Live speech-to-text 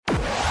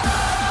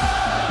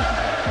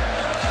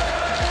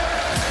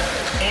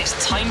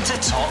It's time to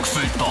talk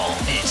football.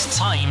 It's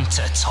time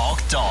to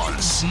talk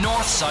Dons.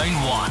 North Sound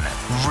 1,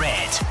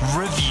 Red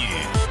Review.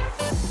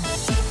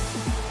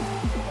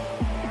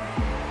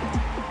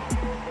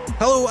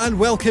 Hello and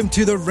welcome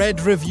to the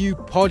Red Review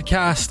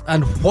podcast,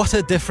 and what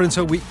a difference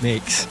a week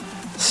makes.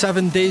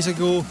 7 days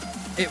ago,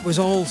 it was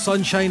all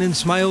sunshine and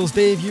smiles.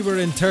 Dave, you were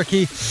in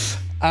Turkey,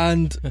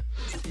 and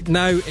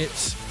now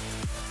it's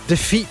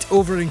defeat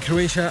over in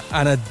Croatia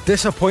and a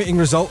disappointing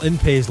result in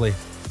Paisley.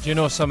 Do you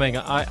know something?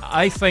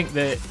 I think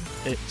that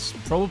it's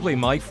probably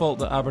my fault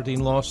that Aberdeen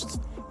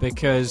lost,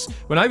 because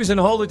when I was on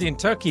holiday in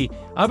Turkey,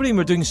 Aberdeen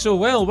were doing so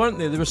well, weren't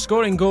they? They were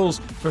scoring goals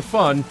for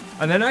fun,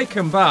 and then I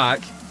come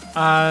back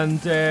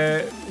and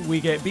we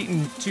get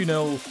beaten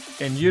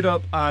 2-0 in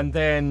Europe, and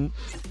then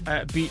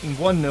beaten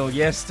 1-0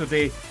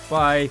 yesterday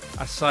by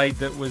a side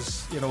that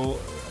was, you know,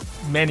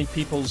 many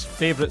people's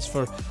favourites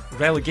for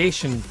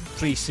relegation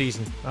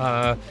pre-season.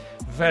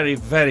 Very,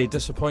 very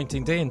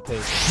disappointing day in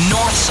Paisley.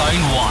 North Sound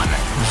 1,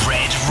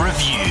 Red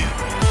Review.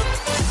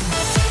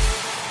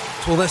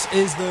 Well, this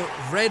is the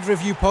Red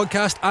Review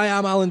podcast. I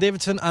am Allan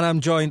Davidson, and I'm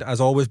joined, as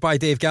always, by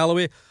Dave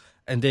Galloway.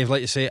 And Dave,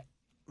 like you say,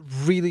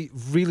 really,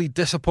 really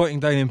disappointing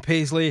down in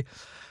Paisley.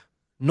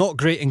 Not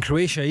great in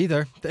Croatia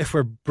either, if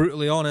we're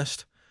brutally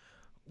honest.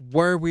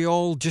 Were we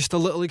all just a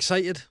little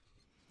excited?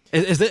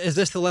 Is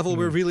this the level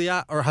we're really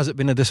at, or has it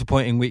been a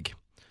disappointing week?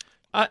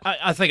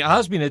 I think it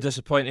has been a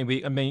disappointing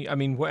week. I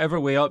mean, whatever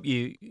way up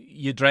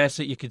you dress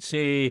it, you could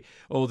say,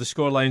 oh, the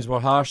scorelines were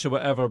harsh or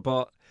whatever,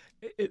 but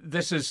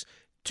this is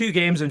 2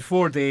 games in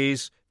 4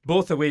 days,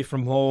 both away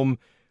from home,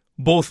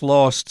 both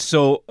lost.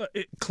 So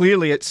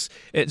clearly it's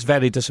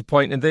very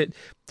disappointing.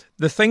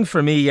 The thing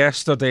for me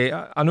yesterday,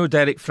 I know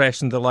Derek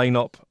freshened the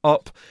lineup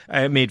up,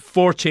 made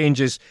 4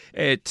 changes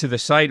to the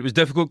side. It was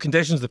difficult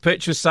conditions. The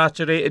pitch was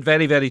saturated,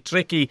 very, very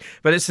tricky.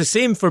 But it's the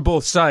same for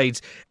both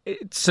sides.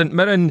 St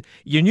Mirren,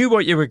 you knew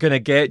what you were going to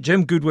get.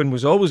 Jim Goodwin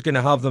was always going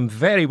to have them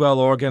very well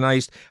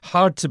organised,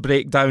 hard to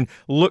break down,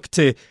 look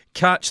to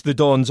catch the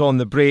Dons on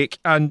the break,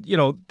 and you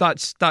know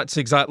that's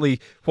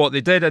exactly what they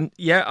did. And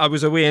yeah, I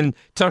was away in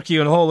Turkey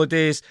on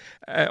holidays,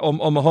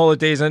 on my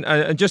holidays,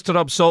 and just to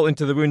rub salt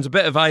into the wounds, a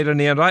bit of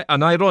irony and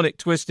an ironic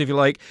twist, if you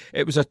like.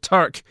 It was a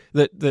Turk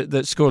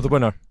that scored the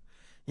winner.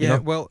 Yeah, you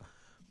know? Well,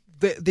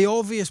 the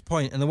obvious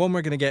point, and the one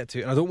we're going to get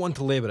to, and I don't want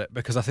to labour it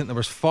because I think there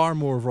was far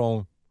more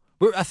wrong.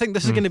 I think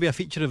this is going to be a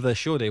feature of this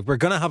show, Dave. We're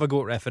going to have a go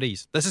at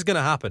referees. This is going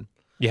to happen.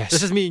 Yes,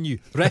 this is me and you.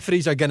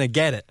 Referees are going to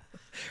get it.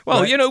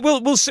 Well, right? You know,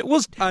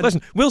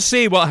 we'll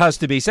say what has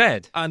to be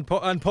said, and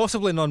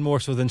possibly none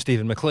more so than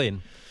Stephen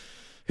McLean,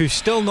 who's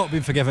still not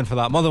been forgiven for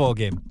that Motherwell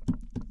game.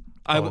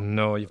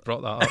 No, you've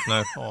brought that up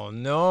now. Oh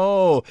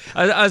no,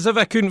 as if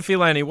I couldn't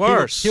feel any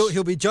worse.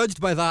 He'll be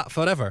judged by that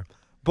forever.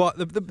 But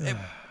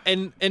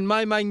in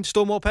my mind,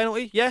 Stonewall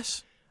penalty,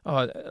 yes.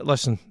 Oh,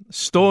 listen,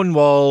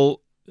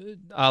 Stonewall,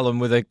 Allan,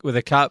 with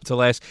a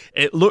capital S.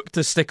 It looked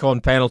a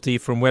stick-on penalty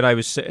from where I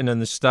was sitting in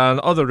the stand.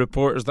 Other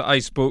reporters that I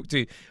spoke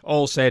to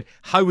all said,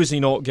 how was he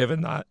not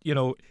given that? You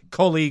know,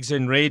 colleagues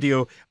in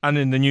radio and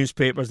in the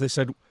newspapers, they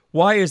said,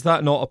 why is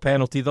that not a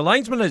penalty? The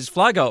linesman had his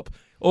flag up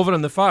over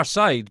on the far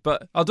side,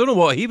 but I don't know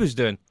what he was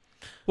doing.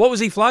 What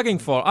was he flagging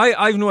for?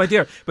 I have no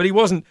idea, but he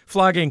wasn't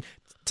flagging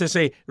to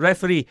say,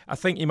 referee, I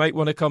think you might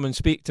want to come and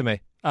speak to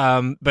me.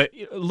 But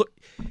look,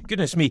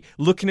 goodness me,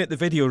 looking at the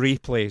video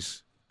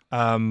replays,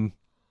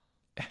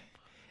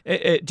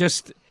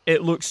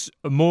 it looks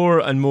more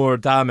and more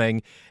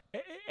damning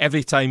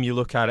every time you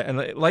look at it.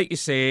 And like you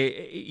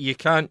say, you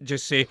can't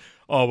just say,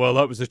 oh, well,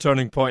 that was the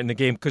turning point in the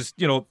game, because,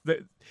 you know,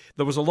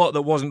 there was a lot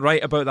that wasn't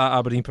right about that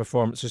Aberdeen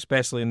performance,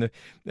 especially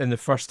in the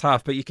first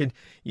half. But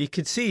you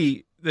could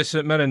see the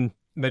St Mirren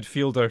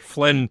midfielder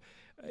Flynn.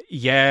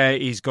 Yeah,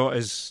 he's got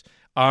his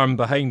arm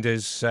behind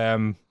his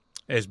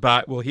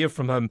back. We'll hear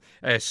from him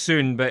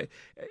soon. But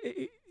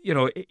you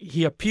know,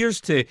 he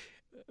appears to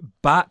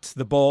bat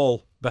the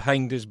ball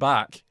behind his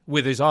back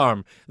with his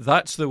arm.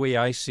 That's the way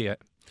I see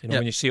it. You know,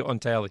 when you see it on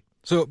telly.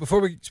 So before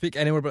we speak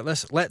any more about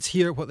this, let's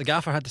hear what the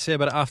gaffer had to say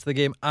about it after the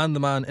game and the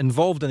man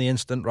involved in the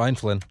incident, Ryan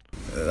Flynn.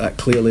 That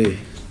clearly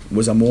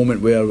was a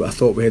moment where I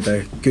thought we had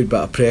a good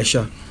bit of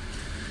pressure,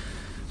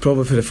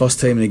 probably for the first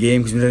time in the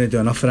game, because we didn't do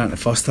enough of that in the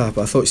first half.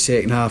 But I thought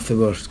second half they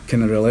were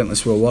kind of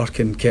relentless with work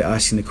and kept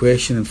asking the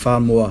question and far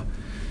more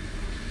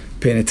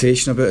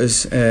penetration about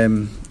us,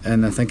 and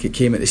I think it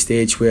came at the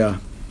stage where,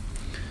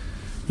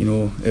 you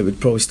know, it would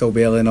probably still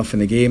be early enough in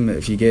the game that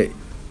if you get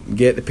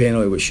the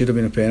penalty, which should have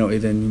been a penalty,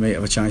 then you might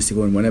have a chance to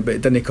go and win it. But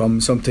it didn't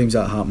come. Sometimes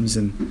that happens,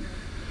 and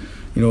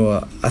you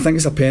know, I think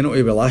it's a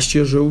penalty with last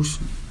year's rules,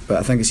 but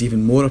I think it's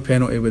even more a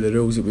penalty with the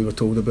rules that we were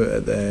told about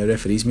at the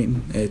referees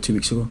meeting 2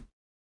 weeks ago.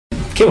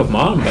 It came off my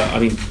arm, but I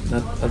mean,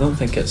 I don't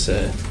think it's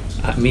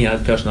me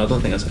as personally, I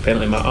don't think it's a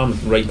penalty. My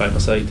arm's right by my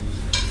side.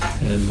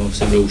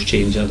 Obviously rules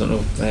change, I don't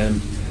know.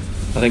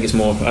 I think it's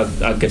more,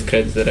 I'd give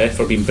credit to the ref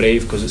for being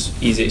brave, because it's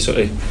easy to sort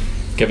of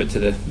give it to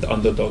the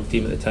underdog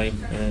team at the time.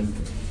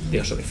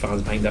 They're sort of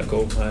fans behind that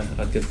goal.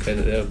 I'd give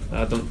credit there.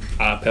 I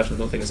personally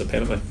don't think it's a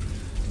penalty.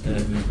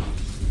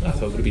 I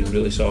thought it would have been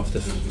really soft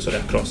if sort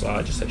of across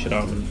that just hits your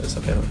arm and it's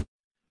a penalty.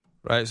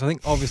 Right, so I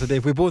think obviously,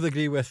 Dave, we both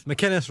agree with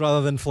McInnes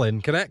rather than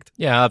Flynn, correct?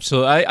 Yeah,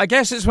 absolutely. I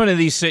guess it's one of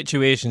these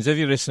situations. If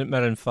you're a St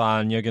Mirren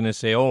fan, you're going to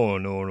say, "Oh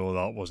no,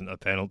 that wasn't a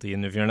penalty."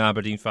 And if you're an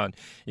Aberdeen fan,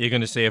 you're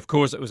going to say, "Of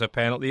course it was a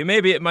penalty."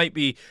 Maybe it might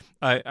be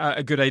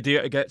a good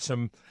idea to get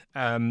some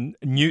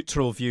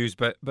neutral views,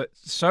 but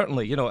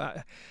certainly, you know,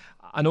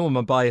 I know I'm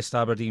a biased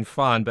Aberdeen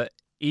fan, but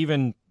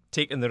even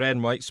taking the red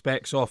and white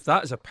specs off,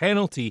 that is a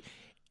penalty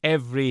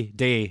every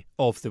day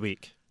of the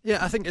week.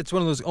 Yeah, I think it's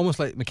one of those, almost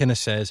like McInnes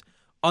says,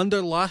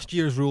 under last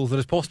year's rule, there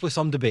is possibly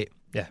some debate.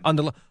 Yeah.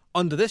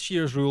 Under this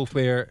year's rule,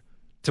 where,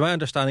 to my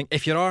understanding,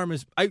 if your arm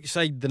is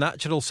outside the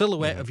natural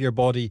silhouette of your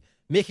body,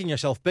 making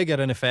yourself bigger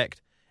in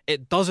effect,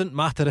 it doesn't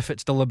matter if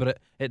it's deliberate.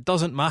 It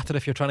doesn't matter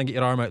if you're trying to get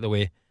your arm out of the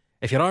way.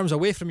 If your arm's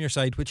away from your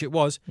side, which it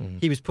was,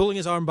 he was pulling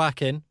his arm back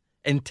in,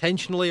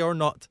 intentionally or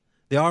not.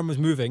 The arm was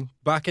moving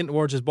back in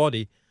towards his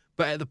body,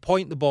 but at the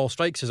point the ball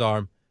strikes his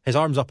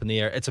arm's up in the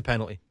air, it's a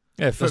penalty.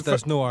 Yeah,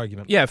 there's no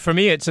argument. Yeah, for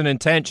me, it's an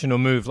intentional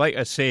move. Like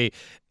I say,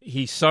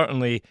 he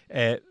certainly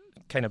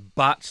kind of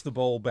bats the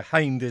ball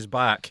behind his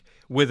back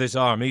with his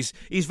arm. He's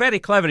very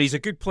clever. He's a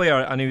good player,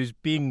 and he was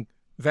being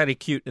very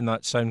cute in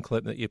that sound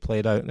clip that you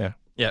played out there.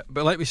 Yeah,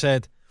 but like we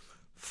said,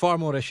 far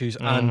more issues.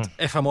 And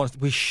if I'm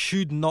honest, we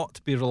should not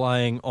be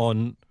relying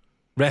on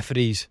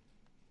referees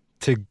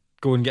to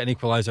go and get an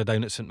equaliser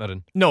down at St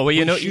Mirren. No,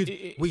 well,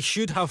 we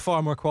should have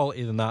far more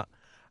quality than that.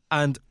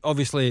 And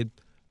obviously,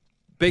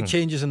 big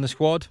changes in the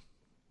squad.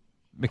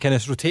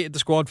 McInnes rotated the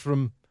squad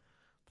from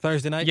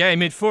Thursday night. Yeah, he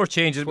made 4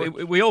 changes.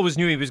 We always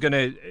knew he was going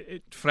to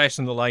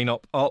freshen the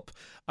lineup up.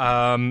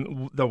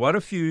 There were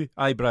a few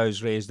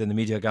eyebrows raised in the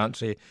media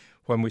gantry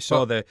when we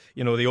saw the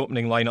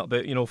opening lineup.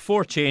 But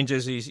 4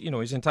 changes.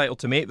 He's entitled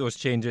to make those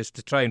changes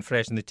to try and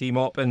freshen the team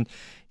up. And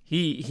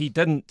he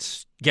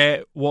didn't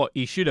get what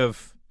he should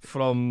have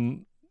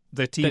from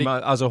the team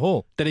as a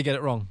whole. Did he get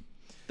it wrong?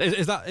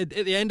 Is that, at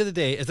the end of the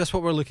day, is this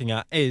what we're looking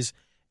at? Is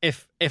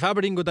if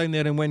Aberdeen go down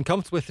there and win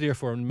comfortably 3 or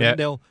 4 and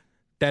Mendel,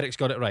 Derek's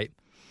got it right.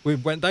 We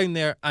went down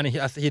there and he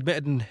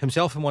admitted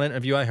himself in one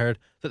interview I heard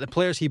that the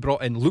players he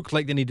brought in looked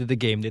like they needed the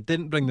game. They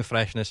didn't bring the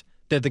freshness.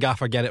 Did the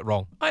gaffer get it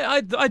wrong?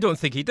 I don't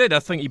think he did. I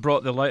think he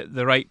brought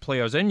the right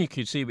players in. You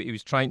could see what he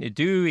was trying to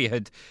do. He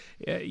had,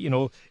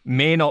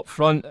 Main up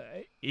front.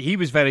 He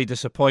was very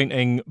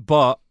disappointing,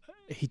 but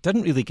he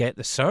didn't really get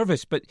the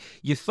service. But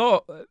you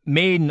thought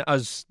Main,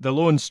 as the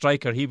lone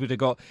striker, he would have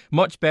got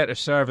much better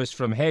service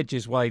from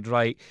Hedges wide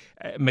right,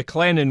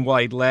 McLennan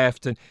wide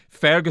left, and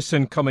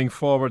Ferguson coming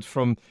forward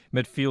from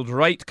midfield,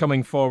 Wright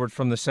coming forward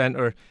from the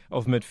centre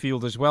of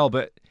midfield as well.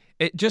 But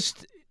it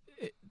just...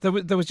 There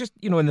was just,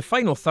 in the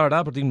final third,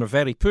 Aberdeen were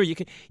very poor. You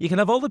can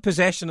have all the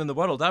possession in the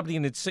world.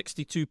 Aberdeen had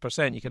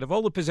 62%. You can have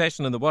all the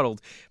possession in the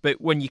world, but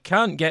when you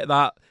can't get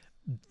that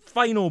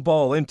final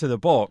ball into the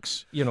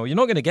box, you're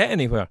not going to get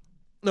anywhere.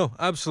 No,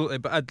 absolutely.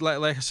 But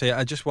like I say,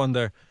 I just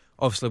wonder,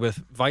 obviously, with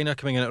Viner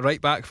coming in at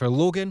right back for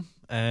Logan,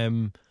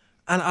 and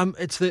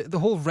it's the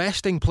whole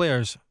resting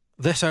players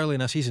this early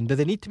in a season. Do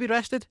they need to be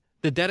rested?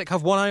 Did Derek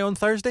have one eye on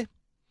Thursday?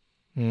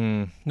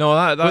 No,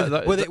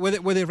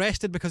 were they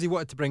rested because he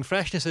wanted to bring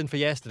freshness in for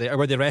yesterday, or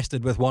were they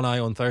rested with one eye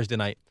on Thursday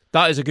night?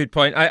 That is a good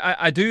point.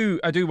 I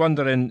do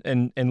wonder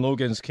in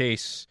Logan's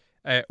case,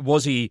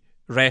 was he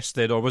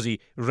rested, or was he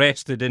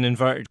rested in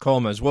inverted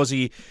commas? Was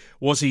he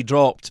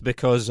dropped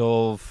because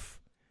of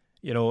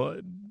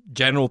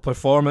general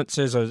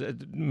performances, or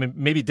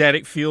maybe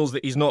Derek feels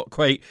that he's not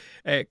quite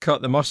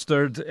cut the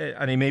mustard,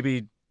 and he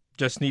maybe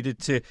just needed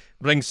to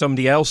bring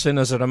somebody else in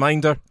as a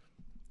reminder?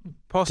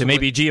 Possibly. To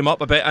maybe G him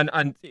up a bit,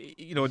 and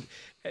he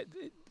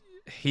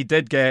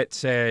did get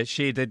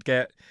Shea did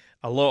get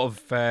a lot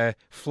of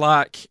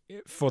flack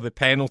for the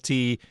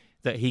penalty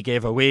that he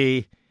gave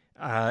away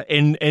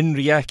in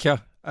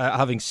Rijeka.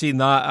 Having seen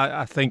that,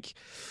 I think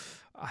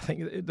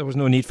there was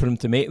no need for him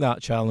to make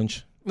that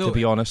challenge. No, to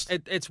be honest,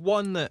 it's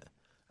one that,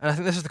 and I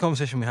think this is the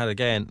conversation we had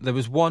again. There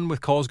was one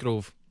with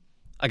Cosgrove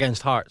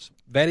against Hearts,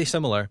 very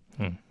similar,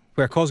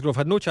 where Cosgrove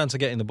had no chance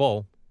of getting the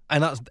ball,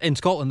 and that's in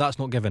Scotland. That's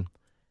not given.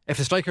 If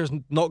the striker's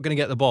not going to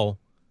get the ball,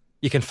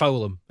 you can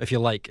foul him if you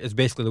like. It's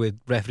basically the way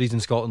referees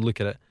in Scotland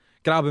look at it.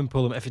 Grab him,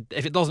 pull him.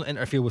 If it doesn't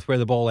interfere with where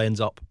the ball ends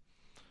up,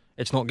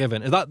 it's not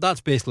given. That's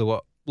basically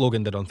what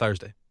Logan did on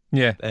Thursday.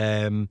 Yeah.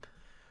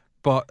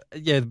 But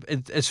yeah,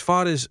 as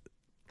far as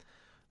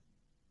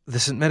the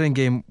St Mirren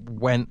game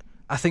went,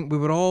 I think we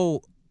were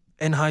all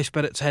in high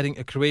spirits heading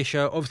to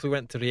Croatia. Obviously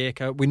went to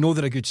Rijeka. We know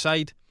they're a good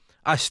side.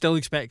 I still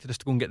expected us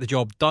to go and get the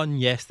job done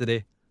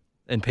yesterday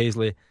in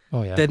Paisley.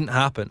 Oh yeah. Didn't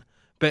happen.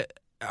 But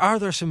are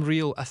there some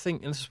real, I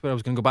think, and this is where I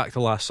was going to go back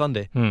to last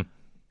Sunday,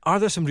 are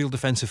there some real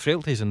defensive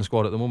frailties in the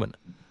squad at the moment?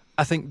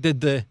 I think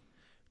did the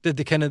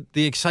kind of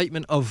the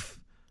excitement of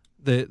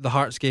the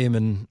Hearts game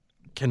and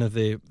kind of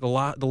the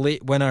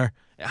late winner,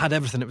 it had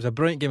everything. It was a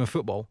brilliant game of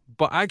football,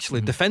 but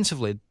actually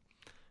defensively,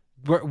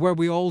 were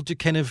we all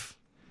kind of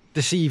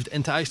deceived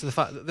into actually the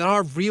fact that there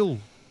are real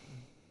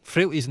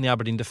frailties in the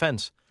Aberdeen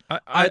defence?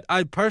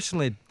 I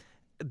personally,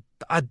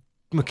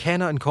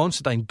 McKenna and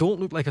Considine don't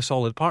look like a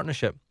solid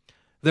partnership.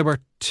 There were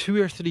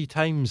 2 or 3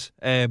 times,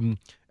 and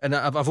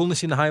I've only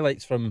seen the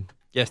highlights from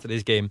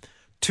yesterday's game.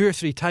 2 or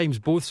 3 times,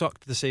 both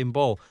sucked the same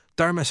ball.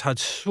 Dermis had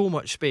so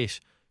much space.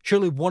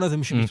 Surely one of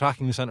them should be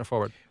tracking the centre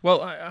forward.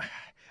 Well,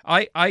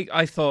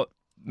 I thought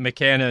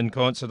McKenna and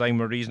Considine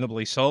were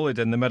reasonably solid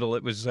in the middle.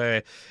 It was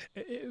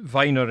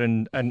Viner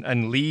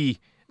and Lee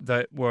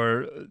that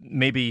were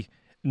maybe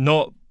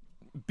not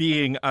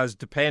being as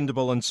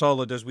dependable and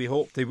solid as we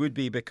hoped they would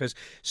be, because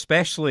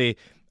especially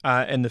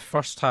in the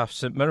first half,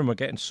 St Mirren were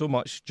getting so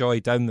much joy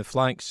down the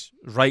flanks,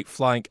 right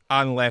flank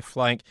and left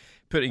flank,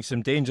 putting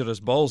some dangerous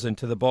balls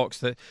into the box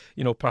that,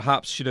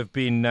 perhaps should have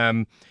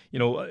been,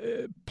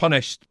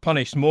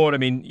 punished more. I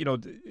mean,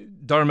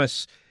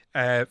 Dermis,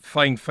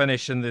 fine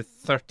finish in the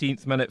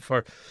 13th minute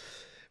for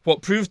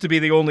what proved to be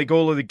the only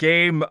goal of the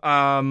game.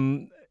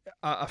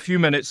 A few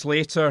minutes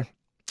later,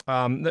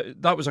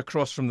 that was a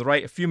cross from the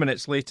right. A few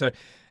minutes later,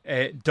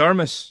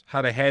 Dermis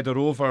had a header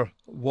over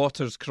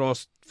Waters'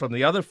 cross from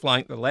the other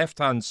flank, the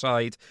left-hand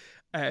side.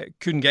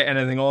 Couldn't get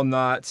anything on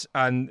that.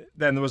 And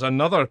then there was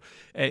another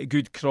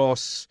good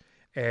cross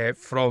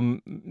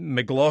from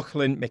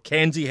McLaughlin.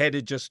 Mackenzie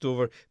headed just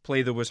over,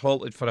 play that was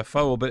halted for a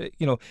foul. But,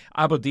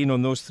 Aberdeen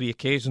on those 3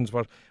 occasions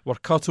were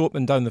cut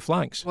open down the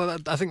flanks. Well,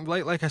 I think,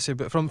 like I said,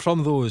 but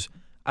from those,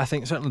 I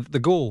think certainly the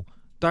goal,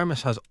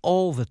 Dermis has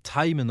all the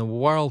time in the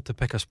world to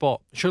pick a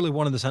spot. Surely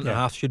one of the centre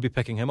halves should be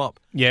picking him up.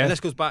 Yeah. And this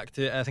goes back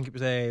to, I think it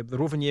was the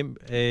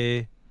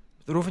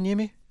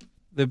Rovaniemi?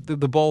 The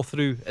ball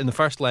through in the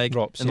first leg,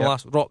 Rops, in the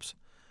last Rops.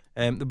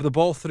 The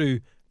ball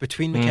through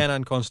between McKenna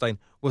and Considine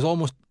was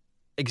almost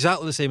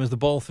exactly the same as the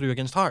ball through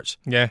against Hearts.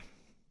 Yeah.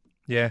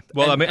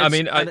 Well,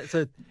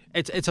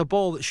 it's a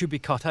ball that should be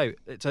cut out.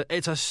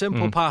 It's a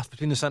simple path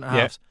between the centre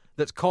halves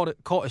that's caught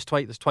us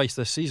twice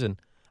this season.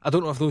 I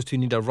don't know if those two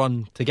need to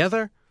run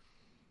together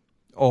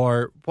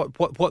or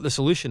what the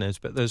solution is,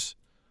 but there's.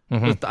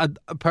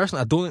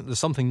 Personally, I don't think there's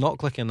something not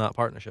clicking in that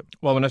partnership.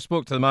 Well, when I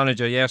spoke to the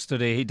manager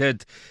yesterday, he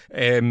did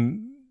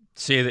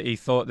say that he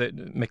thought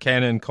that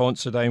McKenna and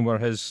Considine were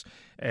his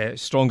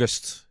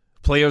strongest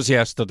players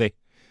yesterday.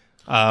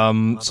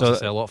 That doesn't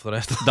say a lot for the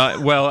rest of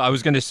them. Well, I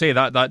was going to say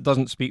that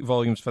doesn't speak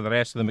volumes for the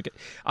rest of them.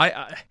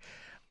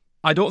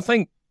 I don't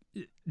think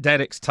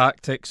Derek's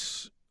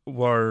tactics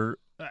were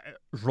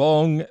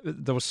wrong.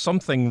 There was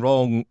something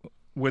wrong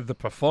with the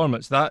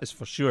performance, that is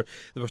for sure.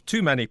 There were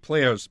too many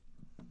players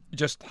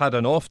just had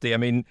an off day. I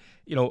mean,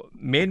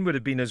 Main would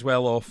have been as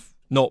well off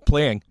not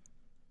playing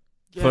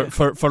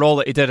for all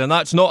that he did, and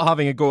that's not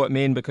having a go at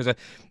Main, because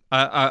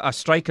a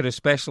striker,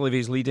 especially if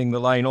he's leading the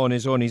line on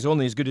his own, he's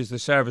only as good as the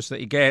service that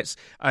he gets,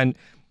 and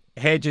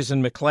Hedges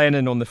and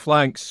McLennan on the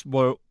flanks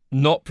were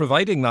not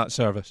providing that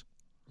service.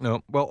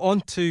 No. Well,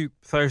 on to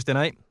Thursday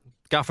night.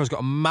 Gaffer's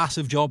got a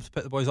massive job to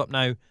put the boys up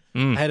now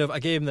ahead of a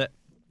game that,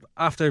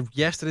 after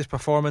yesterday's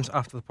performance,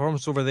 after the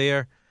performance over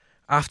there,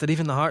 after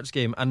even the Hearts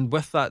game, and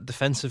with that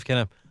defensive kind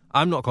of,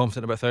 I'm not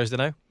confident about Thursday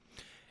now.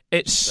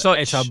 It's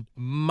a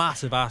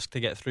massive ask to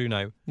get through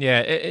now.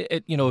 Yeah,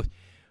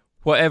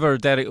 whatever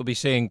Derek will be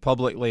saying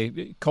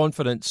publicly,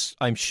 confidence,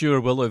 I'm sure,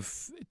 will have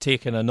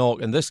taken a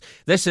knock. And this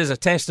is a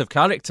test of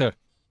character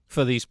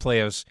for these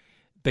players,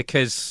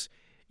 because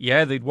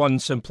they'd won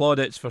some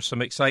plaudits for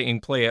some exciting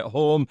play at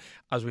home.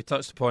 As we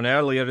touched upon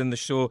earlier in the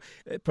show,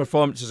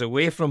 performances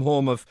away from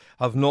home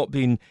have not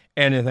been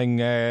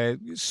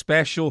anything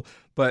special.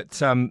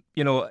 But,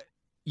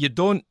 you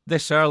don't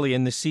this early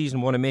in the season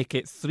want to make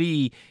it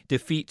 3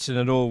 defeats in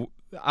a row.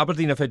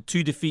 Aberdeen have had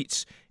 2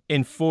 defeats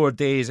in 4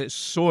 days. It's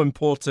so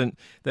important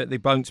that they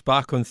bounce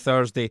back on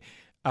Thursday.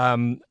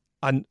 And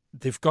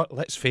they've got,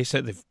 let's face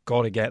it, they've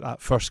got to get that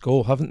first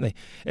goal, haven't they?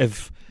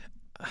 If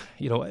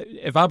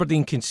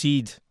Aberdeen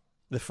concede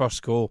the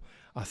first goal,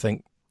 I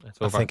think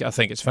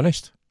it's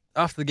finished.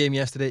 After the game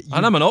yesterday,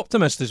 and I'm an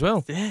optimist as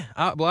well. Yeah.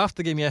 Well, after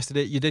the game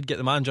yesterday, you did get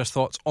the manager's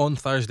thoughts on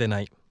Thursday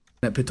night.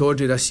 At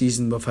Pittodrie this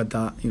season, we've had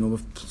that.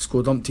 We've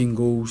scored umpteen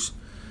goals.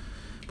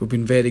 We've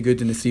been very good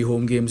in the 3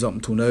 home games up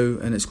until now,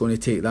 and it's going to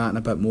take that and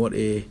a bit more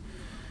to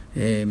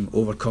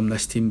overcome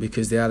this team,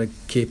 because they are a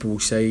capable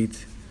side,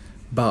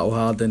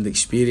 battle-hardened,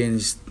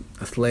 experienced,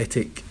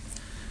 athletic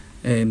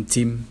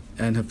team,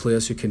 and have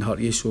players who can hurt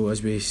you. So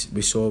as we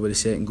saw with the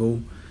second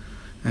goal,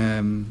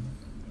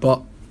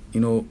 but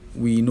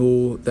we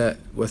know that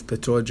with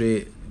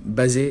Pittodrie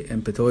busy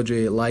and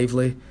Pittodrie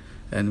lively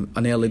and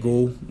an early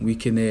goal, we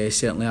can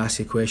certainly ask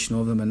a question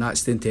of them, and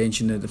that's the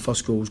intention. That the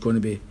first goal is going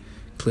to be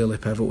clearly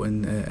pivotal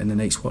in the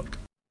next work.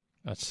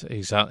 That's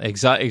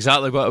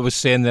exactly what I was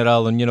saying there,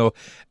 Alan.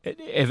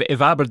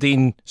 If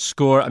Aberdeen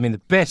score, I mean, the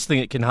best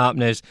thing that can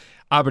happen is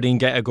Aberdeen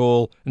get a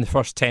goal in the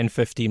first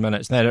 10-15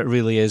 minutes, then it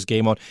really is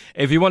game on.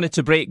 If you wanted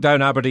to break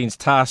down Aberdeen's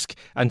task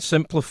and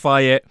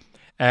simplify it,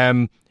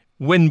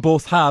 win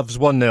both halves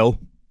 1-0,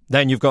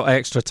 then you've got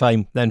extra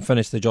time, then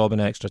finish the job in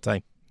extra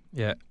time.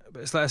 Yeah,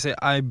 but it's like I say,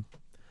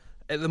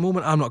 at the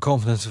moment I'm not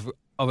confident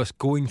of us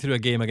going through a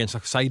game against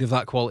a side of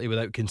that quality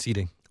without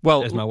conceding.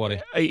 Well, is my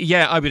worry.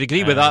 Yeah, I would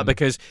agree with that,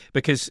 because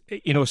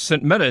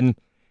St Mirren,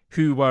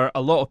 who were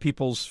a lot of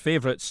people's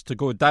favourites to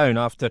go down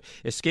after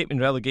escaping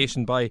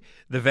relegation by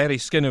the very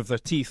skin of their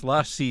teeth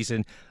last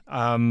season,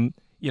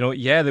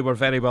 yeah, they were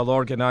very well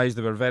organised,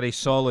 they were very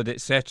solid,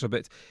 etc.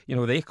 But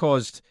they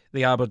caused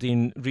the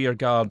Aberdeen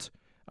rearguard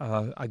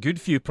a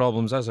good few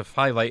problems, as I've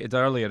highlighted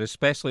earlier,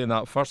 especially in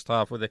that first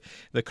half with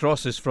the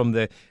crosses from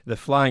the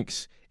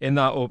flanks in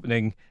that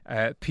opening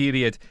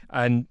period.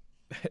 And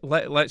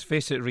let's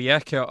face it,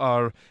 Rijeka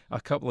are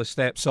a couple of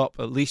steps up,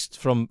 at least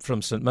from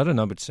St Mirren,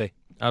 I would say.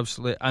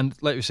 Absolutely. And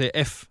like we say,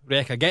 if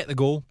Rijeka get the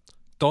goal,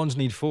 Dons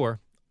need 4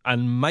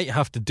 and might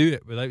have to do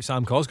it without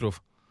Sam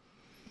Cosgrove.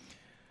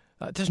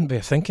 That doesn't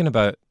bear thinking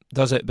about,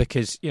 does it?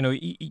 Because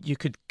you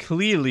could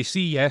clearly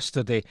see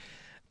yesterday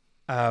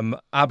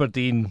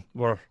Aberdeen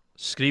were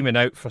screaming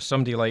out for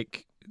somebody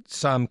like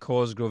Sam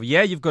Cosgrove.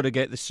 Yeah, you've got to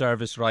get the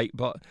service right,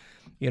 but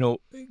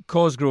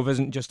Cosgrove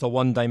isn't just a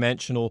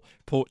one-dimensional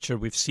poacher.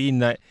 We've seen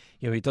that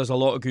he does a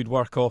lot of good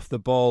work off the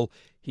ball.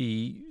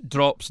 He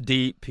drops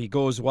deep, he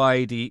goes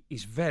wide.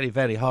 He's very,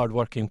 very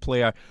hard-working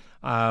player,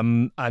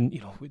 and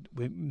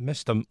we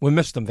missed him. We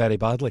missed him very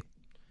badly.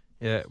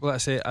 Yeah, well,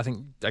 that's it. I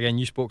think again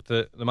you spoke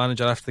to the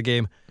manager after the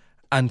game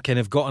and kind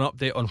of got an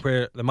update on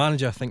where the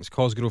manager thinks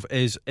Cosgrove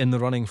is in the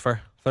running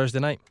for Thursday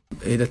night.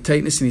 He had a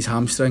tightness in his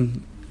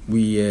hamstring.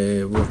 We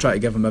were trying to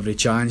give him every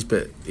chance,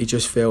 but he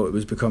just felt it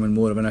was becoming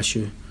more of an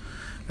issue,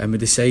 and we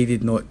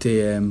decided not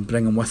to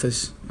bring him with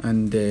us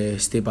and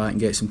stay back and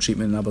get some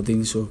treatment in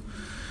Aberdeen. So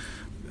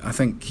I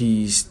think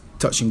he's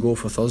touch and go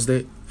for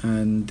Thursday,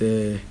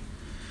 and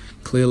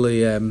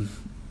clearly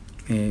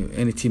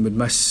any team would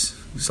miss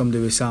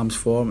somebody with Sam's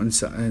form and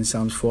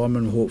Sam's form,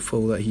 and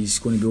hopeful that he's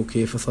going to be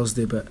okay for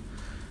Thursday, but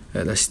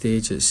at this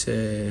stage it's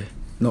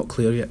not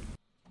clear yet.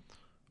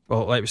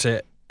 Well, like we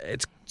say,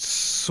 it's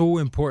so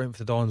important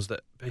for the Dons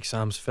that Big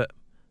Sam's fit.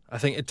 I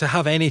think to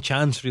have any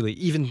chance, really,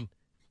 even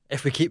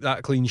if we keep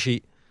that clean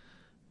sheet,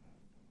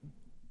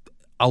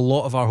 a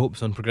lot of our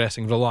hopes on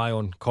progressing rely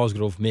on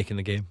Cosgrove making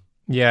the game.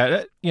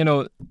 Yeah,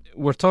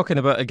 we're talking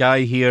about a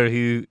guy here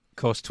who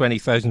cost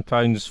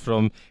 £20,000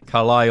 from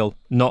Carlisle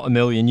not a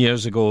million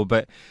years ago,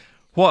 but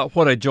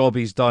what a job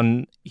he's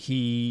done.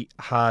 He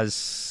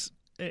has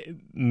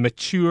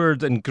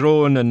matured and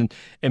grown and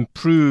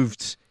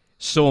improved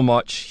so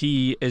much.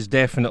 He is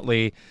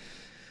definitely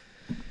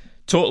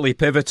totally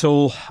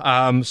pivotal.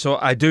 So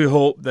I do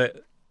hope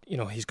that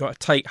he's got a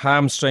tight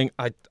hamstring.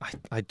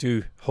 I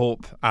do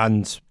hope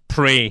and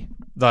pray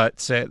that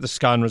the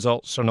scan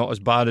results are not as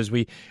bad as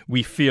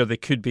we fear they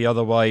could be.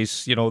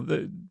 Otherwise,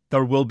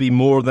 there will be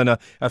more than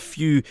a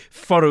few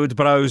furrowed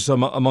brows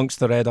amongst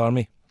the Red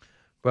Army.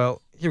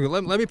 Well, here we go.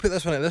 Let me put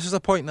this one out. This is a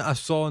point that I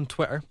saw on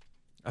Twitter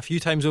a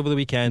few times over the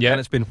weekend, and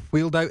it's been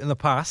wheeled out in the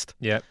past.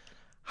 Yeah.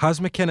 Has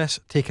McInnes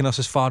taken us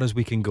as far as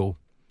we can go?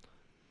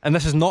 And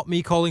this is not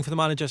me calling for the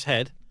manager's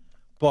head,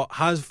 but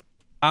has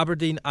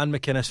Aberdeen and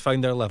McInnes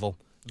found their level?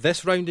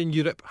 This round in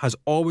Europe has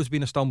always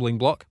been a stumbling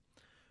block.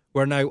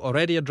 We're now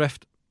already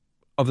adrift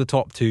of the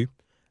top 2,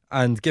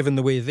 and given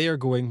the way they're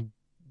going,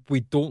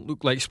 we don't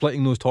look like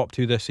splitting those top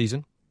 2 this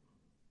season.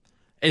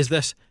 Is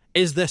this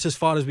as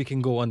far as we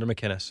can go under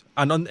McInnes?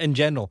 And in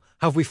general,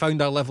 have we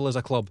found our level as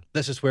a club?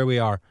 This is where we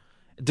are.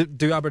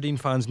 Do Aberdeen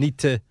fans need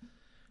to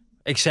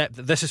accept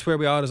that this is where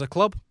we are as a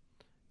club?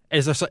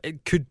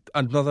 Could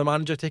another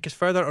manager take us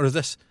further, or is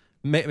this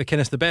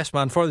McInnes the best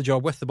man for the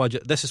job with the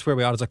budget? This is where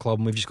we are as a club,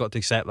 and we've just got to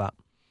accept that.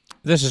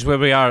 This is where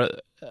we are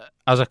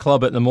as a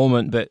club at the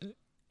moment, but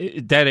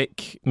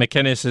Derek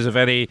McInnes is a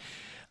very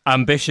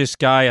ambitious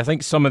guy. I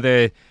think some of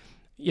the,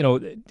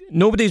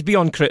 nobody's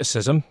beyond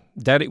criticism.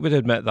 Derek would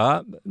admit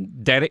that.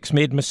 Derek's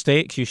made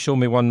mistakes. You show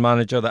me one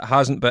manager that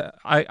hasn't, but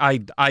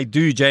I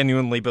do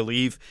genuinely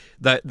believe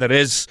that there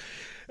is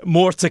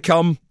more to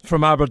come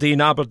from Aberdeen.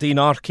 Aberdeen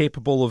are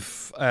capable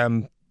of,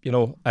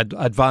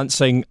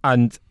 advancing,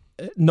 and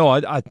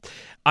no,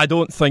 I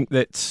don't think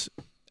that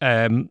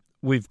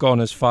we've gone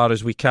as far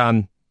as we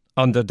can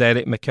under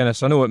Derek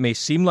McInnes. I know it may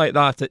seem like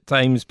that at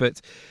times,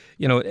 but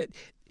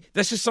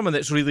this is something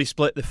that's really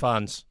split the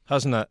fans,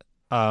 hasn't it?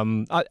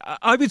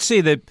 I would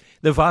say that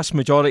the vast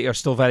majority are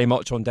still very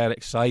much on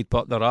Derek's side,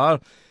 but there are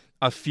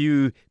a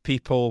few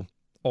people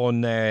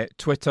on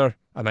Twitter,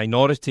 a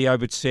minority I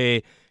would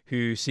say,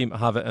 who seem to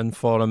have it in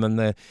for him, and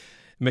the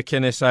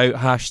McInnes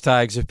out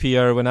hashtags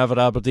appear whenever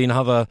Aberdeen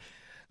have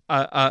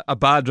a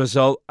bad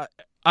result.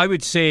 I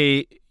would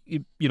say,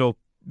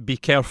 be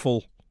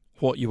careful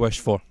what you wish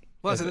for.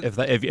 Well,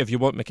 if you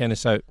want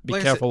McInnes out,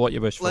 be careful what you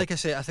wish for. Like I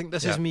say, I think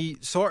this is me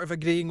sort of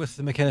agreeing with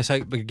the McInnes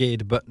out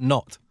brigade, but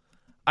not.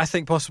 I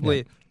think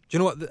possibly, do you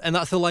know what? And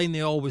that's the line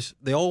they always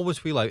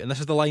wheel out, and this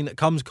is the line that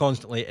comes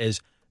constantly: is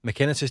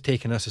McInnes has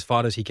taken us as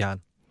far as he can.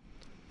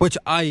 Which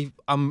I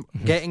am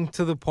getting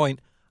to the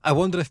point. I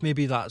wonder if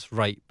maybe that's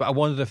right, but I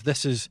wonder if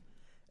this is,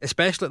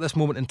 especially at this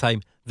moment in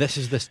time, this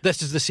is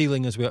the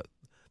ceiling as we are.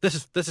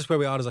 This is where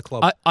we are as a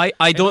club.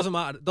 It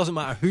doesn't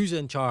matter who's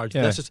in charge.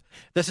 Yeah.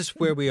 This is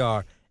where we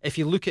are. If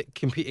you look at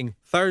competing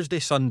Thursday,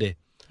 Sunday,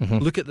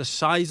 look at the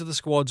size of the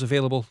squads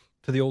available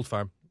to the Old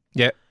Firm.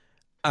 Yeah.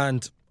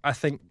 And I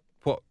think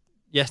what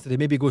yesterday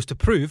maybe goes to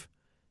prove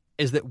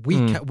is that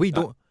we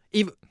don't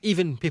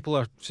even people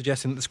are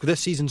suggesting that this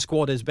season's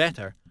squad is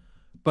better,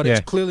 but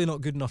it's clearly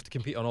not good enough to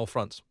compete on all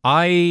fronts.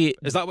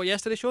 Is that what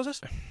yesterday shows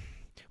us?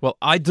 Well,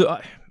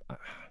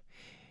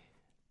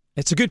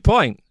 it's a good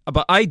point,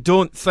 but I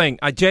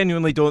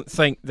genuinely don't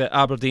think that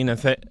Aberdeen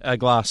have hit a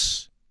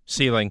glass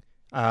ceiling.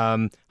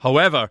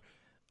 However,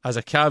 as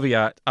a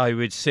caveat, I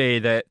would say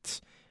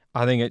that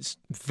I think it's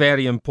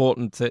very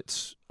important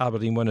that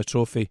Aberdeen win a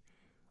trophy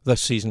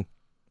this season.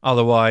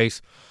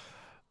 Otherwise,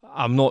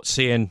 I'm not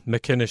saying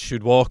McInnes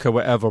should walk or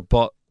whatever,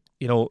 but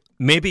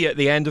maybe at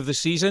the end of the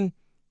season,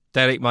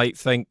 Derek might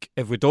think,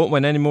 if we don't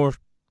win any more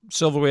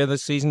silverware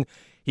this season,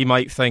 he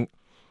might think,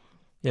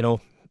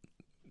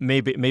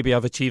 maybe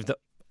I've achieved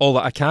all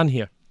that I can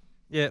here.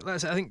 Yeah, I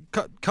think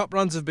cup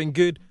runs have been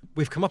good.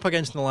 We've come up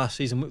against in the last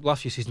few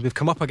seasons, we've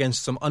come up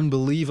against some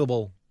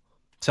unbelievable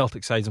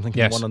Celtic sides. I'm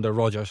thinking one under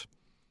Rodgers.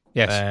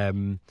 Yes.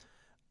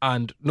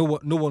 And no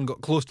one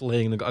got close to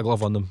laying a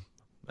glove on them.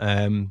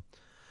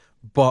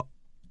 But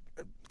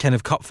kind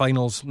of cup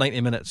finals,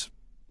 90 minutes,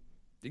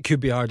 it could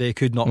be our day,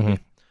 could not be.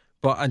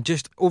 And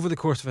just over the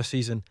course of a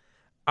season,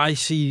 I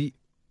see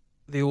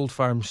the Old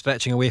Firm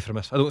stretching away from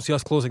us. I don't see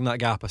us closing that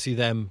gap. I see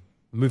them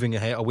moving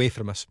ahead away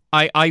from us.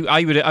 I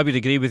would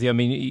agree with you. I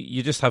mean,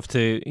 you just have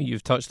to.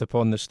 You've touched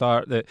upon the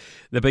start that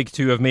the big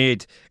two have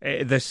made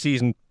this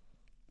season.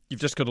 You've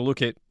just got to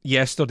look at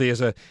yesterday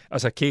as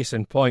a case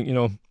in point.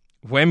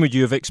 When would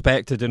you have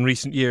expected in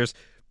recent years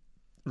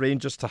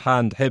Rangers to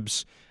hand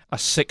Hibs a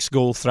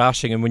 6-goal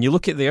thrashing? And when you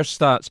look at their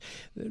stats,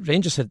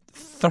 Rangers had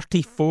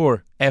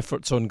 34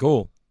 efforts on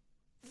goal.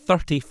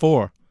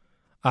 34.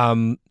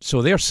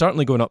 So they're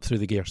certainly going up through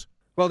the gears.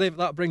 Well, Dave,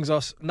 that brings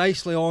us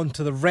nicely on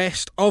to the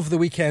rest of the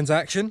weekend's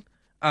action.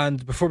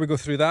 And before we go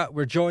through that,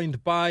 we're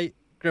joined by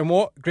Graham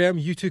Watt. Graham,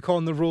 you took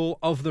on the role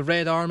of the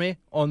Red Army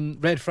on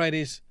Red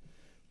Friday's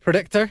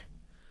Predictor.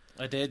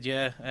 I did,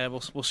 yeah.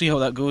 We'll see how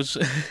that goes.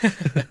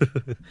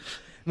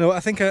 No, I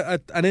think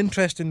an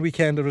interesting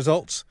weekend of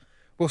results.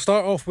 We'll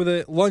start off with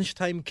a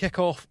lunchtime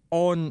kick-off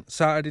on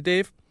Saturday,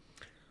 Dave.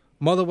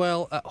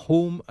 Motherwell at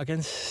home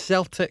against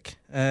Celtic.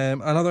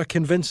 Another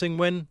convincing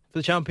win for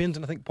the champions,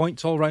 and I think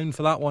points all round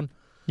for that one.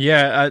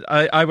 Yeah,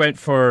 I went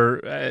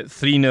for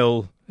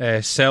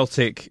 3-0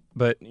 Celtic,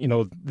 but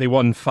they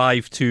won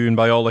 5-2, and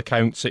by all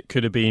accounts it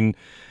could have been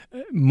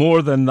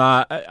more than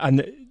that.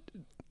 And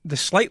the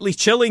slightly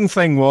chilling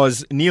thing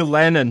was Neil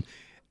Lennon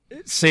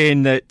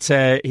saying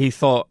that he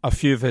thought a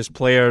few of his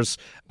players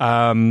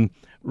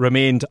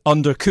remained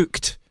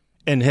undercooked,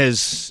 in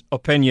his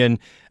opinion.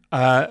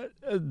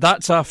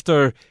 That's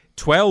after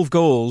 12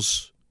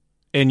 goals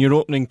in your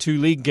opening 2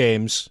 league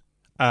games,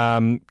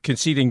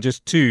 conceding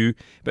just 2,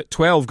 but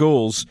 12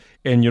 goals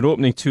in your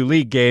opening 2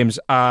 league games,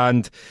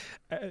 and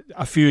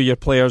a few of your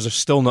players are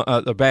still not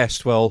at their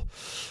best. Well,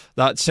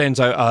 that sends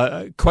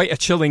out quite a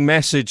chilling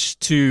message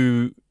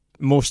to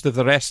most of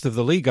the rest of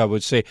the league, I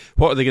would say.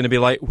 What are they going to be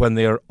like when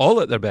they're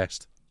all at their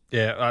best?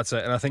 Yeah, that's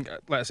it. And I think,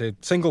 let's say,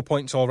 single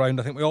points all round.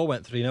 I think we all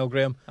went 3-0,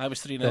 Graham. I was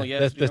 3-0,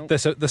 yeah.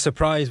 The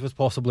surprise was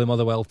possibly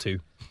Motherwell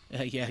too.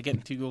 Yeah,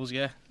 getting 2 goals,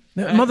 yeah.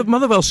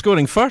 Motherwell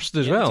scoring first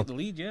as well. Took the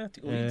lead, yeah.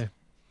 Took the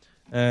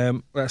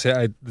lead. Let's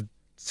say, the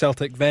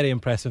Celtic, very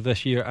impressive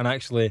this year, and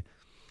actually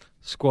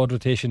squad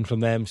rotation from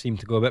them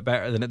seemed to go a bit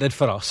better than it did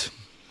for us.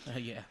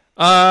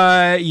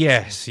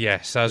 Yes,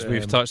 as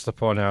we've touched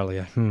upon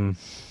earlier.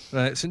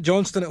 Right, St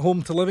Johnstone at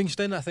home to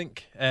Livingston, I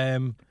think.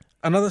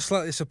 Another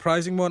slightly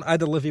surprising one. I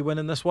had a Livy win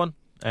in this one.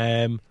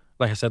 Like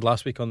I said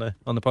last week on the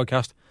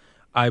podcast,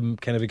 I'm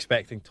kind of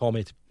expecting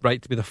Tommy to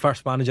be the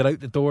first manager out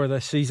the door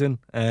this season.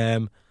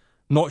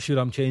 Not sure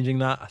I'm changing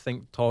that. I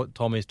think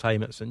Tommy's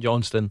time at St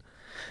Johnstone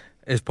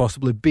is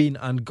possibly been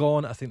and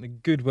gone. I think the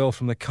goodwill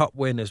from the cup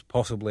win is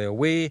possibly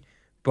away,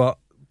 but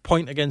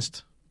point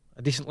against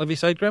a decent Livy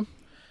side, Graham?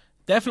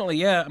 Definitely,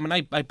 yeah. I mean,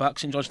 I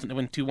backed St Johnstone to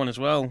win 2-1 as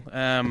well.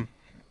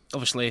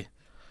 Obviously,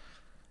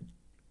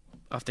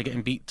 after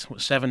getting beat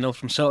 7-0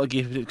 from Celtic,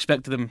 you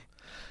expected them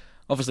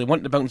obviously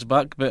wanting to bounce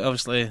back, but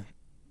obviously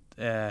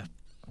a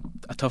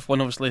tough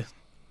one, obviously.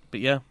 But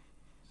yeah.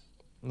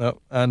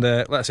 No, and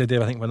let's say,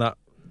 Dave, I think when that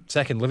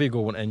second Livy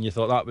goal went in, you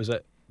thought that was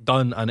it,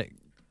 done, and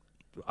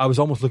I was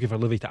almost looking for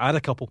Livy to add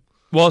a couple.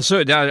 Well,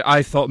 so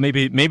I thought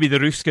maybe the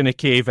roof's going to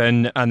cave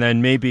in, and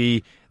then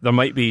maybe there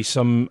might be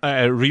some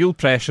real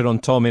pressure on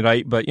Tommy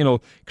Wright. But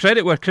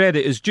credit where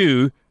credit is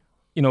due.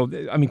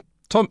 I mean,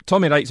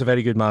 Tommy Wright's a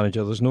very good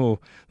manager. There's no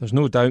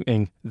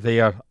doubting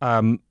there.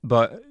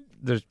 But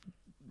there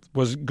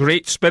was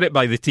great spirit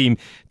by the team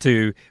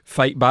to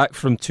fight back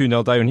from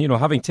 2-0 down.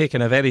 Having taken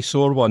a very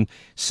sore one,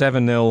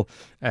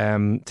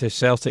 7-0 to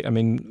Celtic. I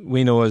mean,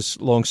 we know as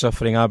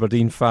long-suffering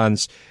Aberdeen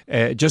fans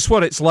just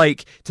what it's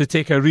like to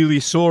take a really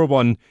sore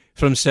one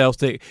from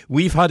Celtic.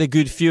 We've had a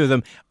good few of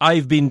them.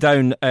 I've been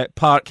down at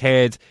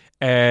Parkhead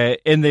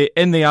in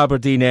the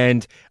Aberdeen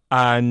end.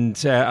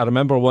 And I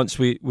remember once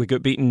we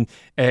got beaten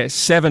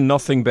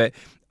 7-0, but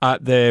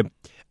at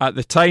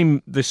the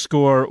time the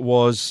score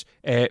was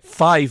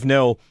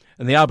 5-0,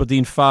 and the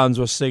Aberdeen fans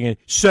were singing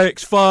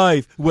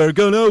 6-5, we're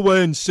gonna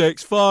win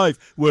 6-5,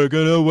 we're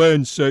gonna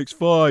win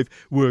 6-5,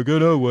 we're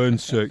gonna win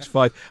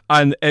 6-5,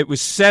 and it was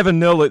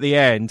 7-0 at the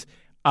end,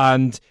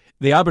 and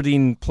the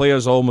Aberdeen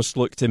players almost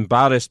looked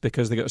embarrassed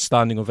because they got a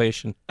standing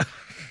ovation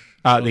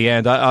at the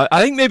end. I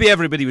think maybe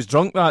everybody was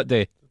drunk that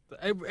day.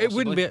 It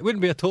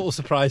wouldn't be a total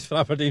surprise for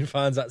Aberdeen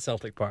fans at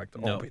Celtic Park to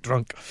all be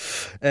drunk.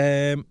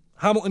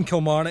 Hamilton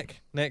Kilmarnock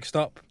next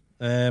up.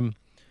 I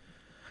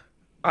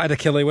had a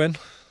Killie win.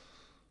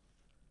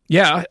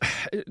 Yeah,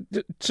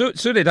 so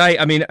did I.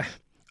 I mean,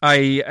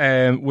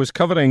 I was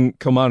covering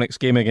Kilmarnock's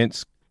game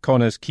against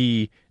Connah's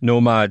Quay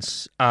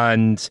Nomads,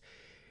 and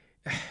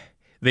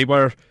they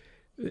were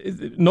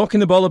knocking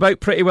the ball about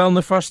pretty well in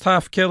the first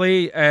half.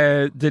 Killie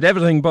did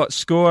everything but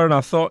score, and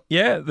I thought,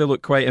 yeah, they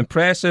look quite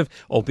impressive,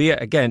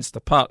 albeit against a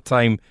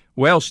part-time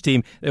Welsh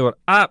team. They were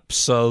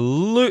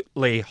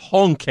absolutely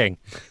honking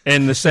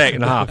in the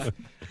second half.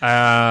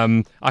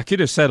 I could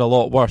have said a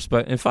lot worse,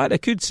 but in fact I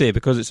could say,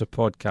 because it's a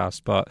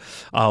podcast, but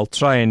I'll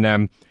try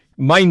and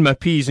mind my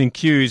P's and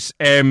Q's.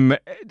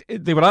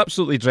 They were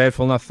absolutely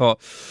dreadful, and I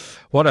thought,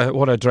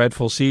 what a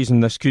dreadful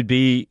season this could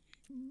be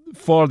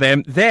for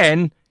them.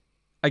 Then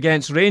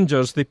against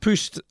Rangers, they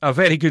pushed a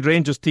very good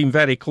Rangers team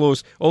very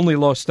close, only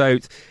lost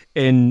out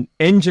in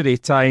injury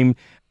time,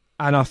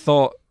 and I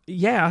thought,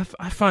 yeah,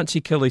 I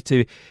fancy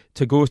Killie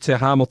to go to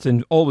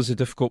Hamilton. Always a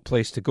difficult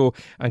place to go,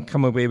 and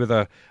come away with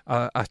a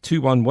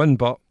 2-1 win,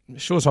 but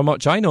it shows how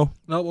much I know.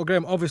 No, well,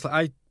 Graham, obviously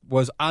I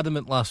was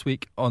adamant last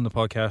week on the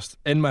podcast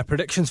in my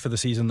predictions for the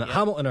season that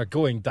Hamilton are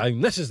going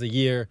down. This is the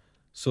year,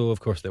 so of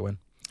course they win.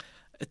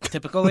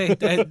 Typically,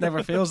 it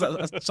never fails.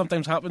 That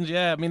sometimes happens.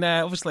 Yeah, I mean,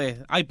 obviously,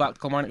 I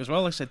backed Kilmarnock as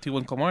well. I said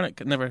 2-1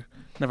 Kilmarnock. It never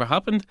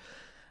happened.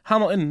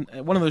 Hamilton,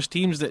 one of those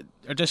teams that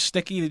are just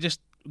sticky. They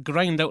just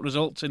grind out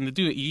results, and they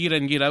do it year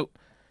in, year out.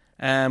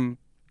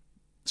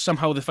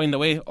 Somehow they find a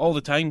way all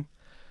the time,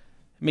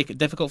 make it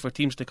difficult for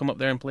teams to come up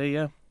there and play.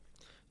 Yeah.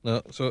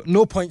 No, so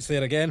no points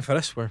there again for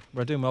us.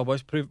 We're doing well,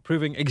 boys.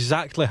 Proving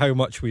exactly how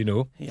much we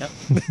know. Yep.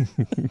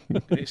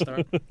 Great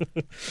start.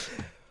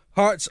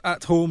 Hearts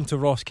at home to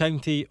Ross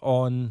County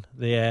on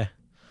the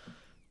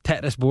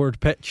Tetris board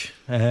pitch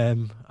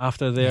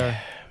after it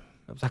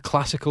was a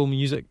classical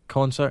music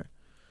concert.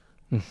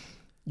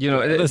 You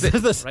know, there's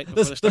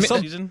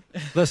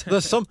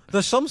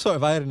some sort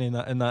of irony in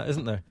that,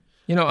 isn't there?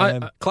 You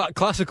know,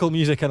 classical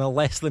music in a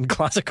less than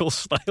classical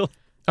style.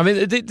 I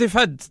mean, they've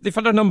had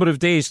a number of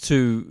days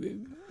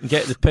to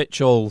get the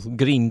pitch all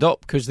greened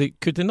up, because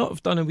could they not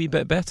have done a wee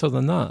bit better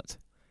than that?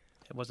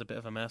 It was a bit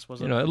of a mess,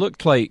 wasn't it? You know, it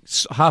looked like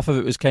half of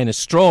it was kind of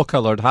straw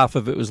coloured, half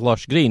of it was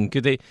lush green.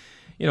 Could they,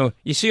 you know,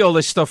 you see all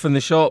this stuff in the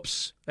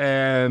shops,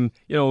 you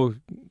know,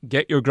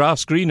 get your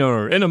grass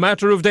greener in a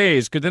matter of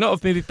days. Could they not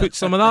have maybe put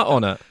some of that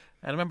on it?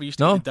 I remember used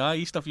to put the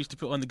dye stuff, used to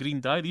put on the green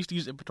dye. They used to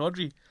use it in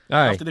Pittodrie.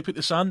 After they put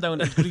the sand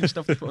down, it was green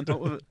stuff to put on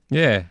top of it.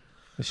 Yeah,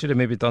 they should have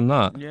maybe done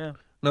that. Yeah.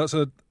 No,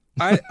 so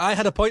I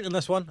had a point in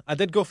this one. I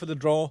did go for the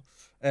draw.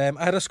 I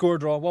had a score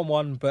draw,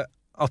 1-1, but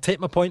I'll take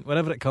my point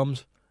whenever it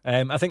comes.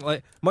 I think,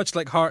 much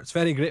like Hearts,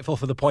 very grateful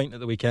for the point at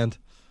the weekend.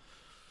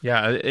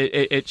 Yeah,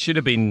 it should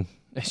have been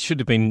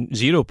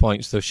 0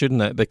 points though,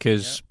 shouldn't it?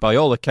 Because by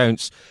all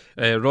accounts,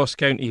 Ross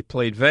County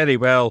played very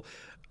well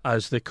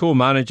as the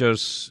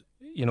co-managers.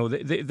 You know,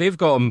 they've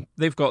got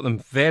them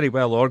very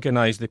well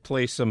organised. They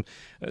play some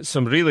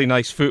really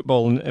nice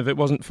football, and if it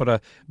wasn't for a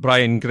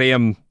Brian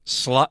Graham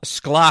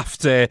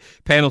sclaffed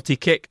penalty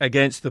kick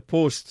against the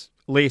post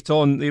late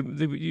on, they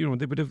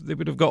would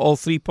have got all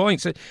 3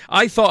 points.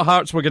 I thought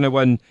Hearts were going to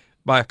win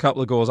by a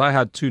couple of goals. I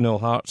had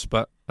 2-0 Hearts,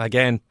 but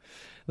again,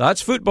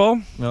 that's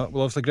football. No,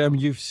 well, obviously, Graham,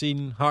 you've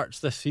seen Hearts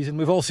this season.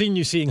 We've all seen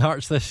you seeing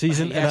Hearts this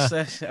season. Yes,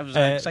 that was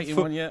an exciting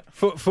one. Yeah,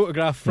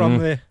 photograph from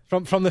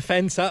the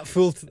fence at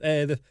full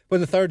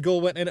when the third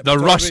goal went in. At the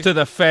rush to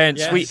the fence.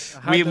 Yes,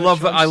 we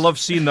love it. I love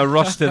seeing the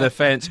rush to the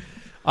fence.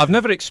 I've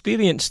never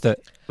experienced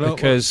it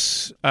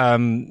because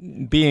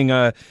being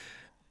a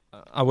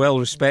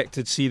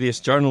well-respected, serious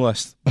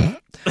journalist,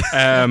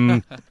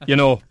 you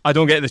know, I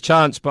don't get the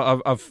chance,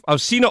 but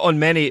I've seen it on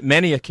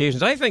many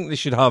occasions. I think they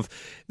should have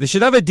a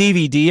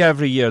DVD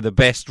every year, the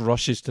best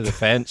rushes to the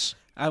fence.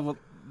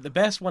 The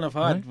best one I've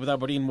had with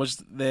Aberdeen was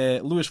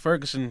the Lewis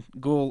Ferguson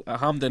goal at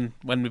Hampden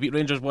when we beat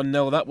Rangers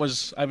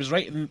 1-0. I was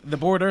right in the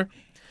border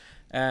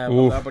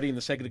of Aberdeen,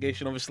 the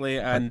segregation obviously,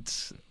 and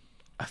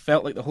I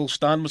felt like the whole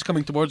stand was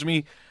coming towards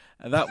me.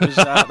 That was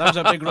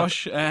a big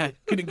rush.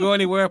 Couldn't go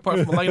anywhere apart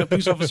from a line of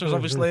police officers,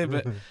 obviously.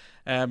 But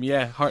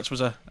Hearts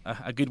was a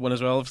good one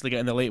as well. Obviously,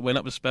 getting the late win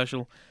up was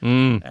special,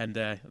 and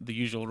the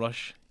usual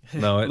rush.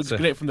 No, it looks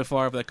great from the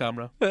far of the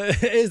camera.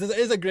 It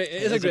is a great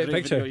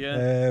picture. Video,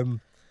 yeah.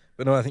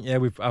 But no, I think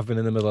I've been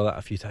in the middle of that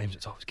a few times.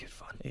 It's always good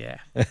fun. Yeah,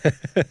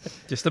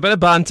 just a bit of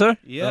banter.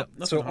 Yeah.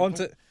 So on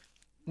to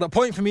the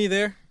point for me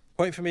there.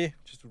 Point for me.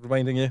 Just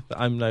reminding you that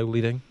I'm now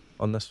leading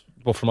on this.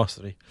 Well, from us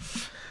three.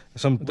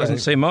 Doesn't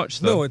say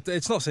much though. No,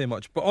 it's not saying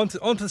much. But on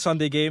to the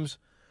Sunday games.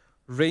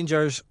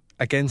 Rangers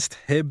against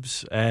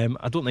Hibs.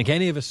 I don't think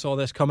any of us saw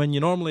this coming. You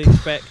normally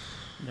expect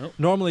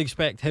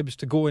Hibs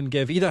to go and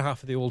give either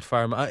half of the Old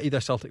Firm at either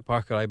Celtic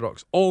Park or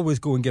Ibrox. Always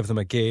go and give them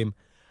a game.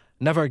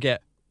 Never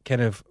get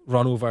kind of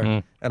run over.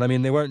 And I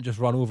mean, they weren't just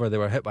run over, they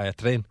were hit by a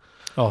train.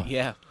 Oh,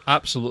 Yeah.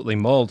 absolutely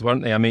mauled,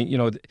 weren't they? I mean,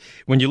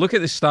 when you look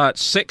at the stats,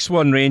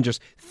 6-1 Rangers,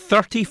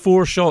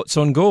 34 shots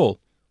on goal.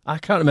 I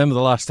can't remember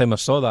the last time I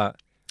saw that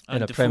in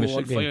And a Defoe Premiership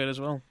on game. fire as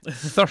well.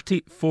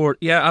 34,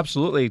 yeah,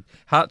 absolutely.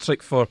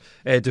 Hat-trick for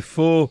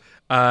Defoe,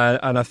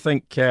 and I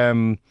think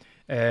the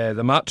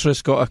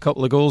Mattress got a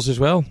couple of goals as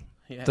well,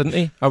 Yeah. didn't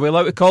he? Are we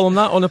allowed to call him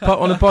that on a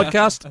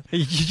podcast?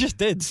 You just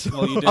did.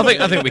 Well, you did.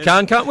 I think we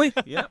can, can't we?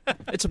 Yeah.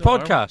 It's a No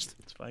harm. podcast.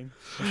 It's fine.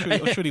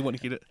 I'm sure you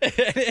want to hear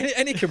it.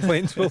 any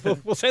complaints,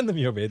 we'll send them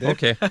your way, Dave.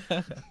 Okay.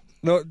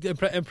 No,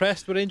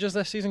 impressed with Rangers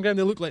this season, Graham?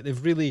 They look like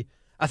they've really...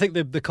 I think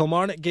the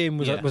Kilmarnock game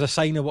was Yeah. was a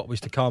sign of what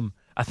was to come.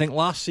 I think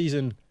last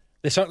season,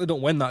 they certainly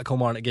don't win that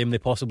Kilmarnock game, they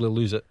possibly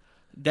lose it.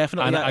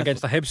 Definitely. And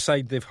against the Hibs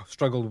side, they've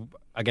struggled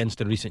against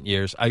in recent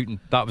years.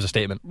 That was a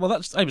statement. Well,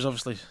 I was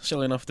obviously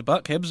silly enough to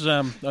back Hibs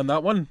on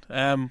that one.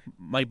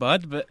 My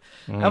bad, but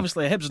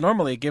obviously Hibs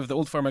normally give the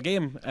Old Firm a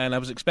game, and I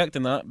was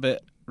expecting that.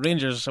 But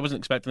Rangers, I wasn't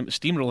expecting them to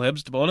steamroll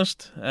Hibs, to be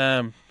honest.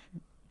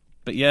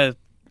 But yeah,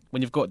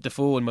 when you've got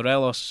Defoe and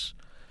Morelos,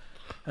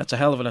 that's a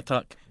hell of an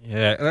attack.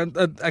 Yeah,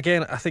 and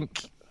again, I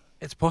think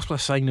it's possibly a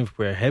sign of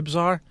where Hibs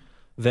are.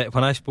 That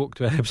when I spoke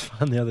to a Hibs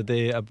fan the other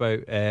day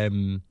about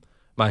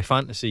my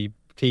fantasy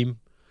team,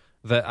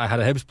 that I had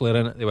a Hibs player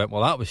in it, they went,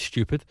 "Well, that was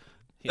stupid."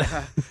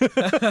 Yeah.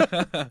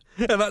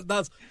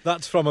 And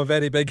that's from a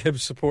very big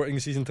Hibs supporting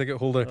season ticket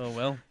holder. Oh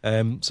well.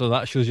 So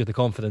that shows you the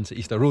confidence at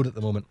Easter Road at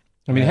the moment.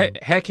 I mean,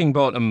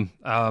 Heckingbottom,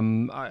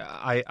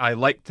 I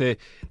liked the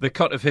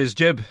cut of his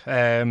jib.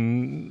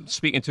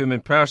 Speaking to him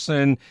in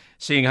person,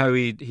 seeing how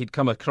he'd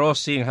come across,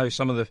 seeing how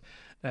some of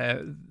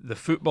the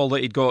football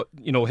that he'd got,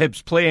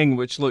 Hibs playing,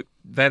 which looked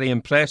very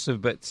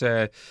impressive. But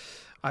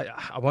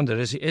I wonder,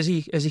 is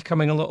he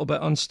coming a little bit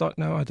unstuck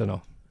now? I don't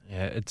know.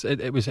 Yeah,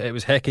 it was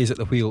Heke's at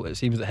the wheel. It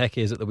seems that Heke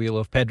is at the wheel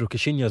of Pedro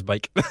Caixinha's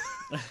bike.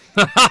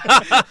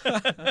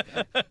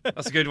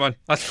 That's a good one.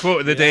 That's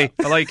quote of the day.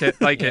 I like it.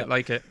 Like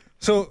it.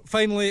 So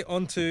finally,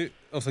 on to,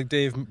 obviously,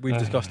 Dave, we've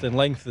discussed in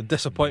length the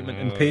disappointment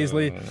in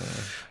Paisley.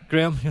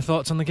 Graham, your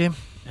thoughts on the game?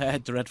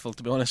 Dreadful,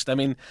 to be honest. I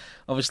mean,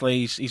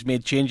 obviously he's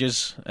made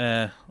changes.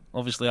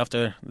 Obviously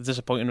after the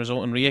disappointing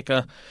result in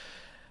Rijeka,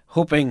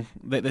 hoping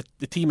that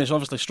the team is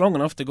obviously strong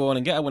enough to go on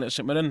and get a win at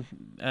St Mirren.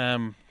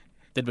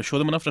 Did we show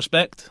them enough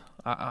respect?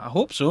 I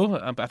hope so.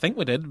 I think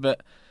we did.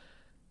 But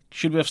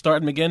should we have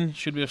started McGinn?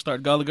 Should we have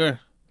started Gallagher?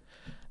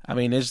 I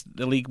mean, is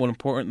the league more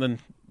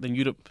important than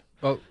Europe?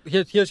 Well,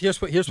 here's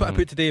what I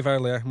put to Dave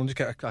earlier. We'll just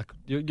get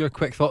your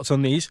quick thoughts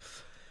on these.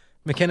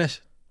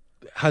 McInnes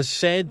has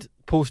said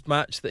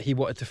post-match that he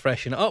wanted to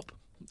freshen it up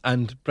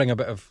and bring a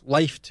bit of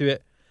life to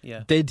it.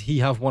 Yeah. Did he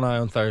have one eye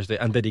on Thursday,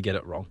 and did he get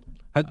it wrong?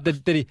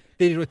 Did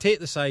he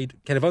rotate the side,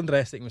 kind of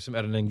underestimate St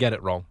Mirren and get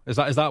it wrong? Is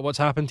that what's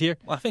happened here?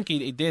 Well, I think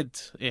he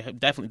did. He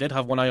definitely did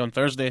have one eye on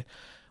Thursday.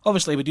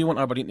 Obviously, we do want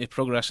Aberdeen to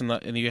progress in the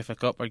UEFA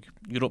Cup, or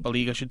Europa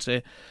League, I should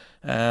say.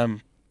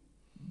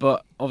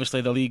 But obviously,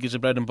 the league is the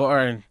bread and butter,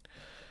 and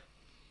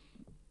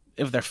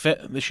if they're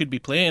fit, they should be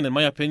playing, in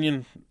my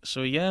opinion.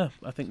 So yeah,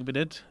 I think we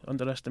did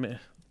underestimate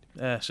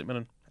St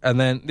Mirren. And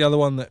then the other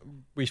one that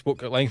we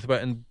spoke at length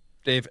about, and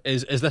Dave,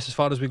 is this as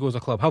far as we go as a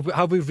club?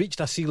 Have we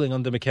reached a ceiling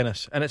under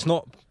McInnes? And it's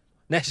not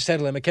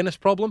necessarily a McInnes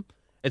problem.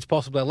 It's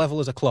possibly a level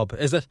as a club.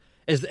 Is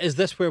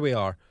this where we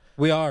are?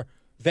 We are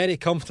very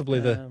comfortably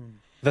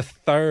the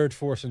third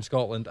force in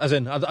Scotland. As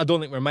in, I don't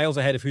think we're miles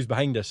ahead of who's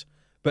behind us,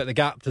 but the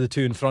gap to the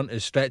two in front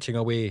is stretching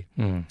away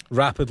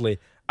rapidly.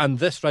 And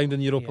this round in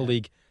the Europa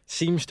League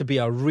seems to be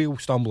a real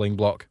stumbling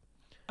block.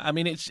 I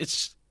mean,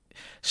 it's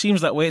seems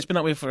that way. It's been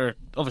that way for,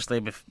 obviously,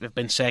 we've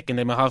been second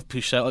and we have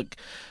pushed Celtic.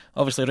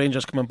 Obviously,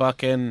 Rangers coming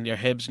back in, your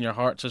Hibs and your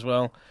Hearts as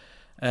well.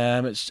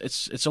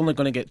 It's only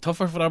going to get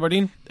tougher for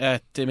Aberdeen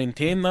to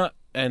maintain that,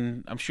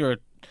 and I'm sure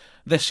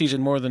this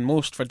season more than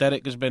most for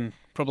Derek has been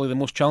probably the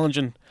most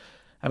challenging.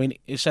 I mean,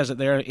 it says that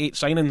there are 8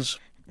 signings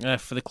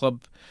for the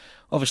club.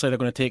 Obviously, they're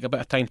going to take a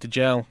bit of time to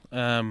gel.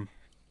 I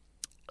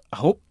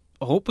hope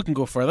we can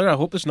go further. I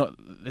hope it's not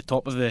the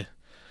top of the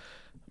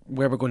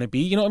where we're going to be.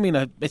 You know what I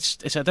mean?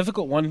 It's a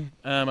difficult one.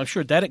 I'm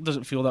sure Derek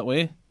doesn't feel that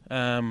way.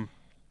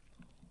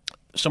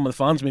 Some of the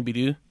fans maybe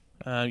do.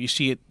 You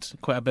see it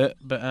quite a bit.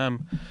 But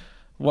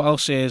what I'll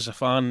say as a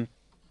fan,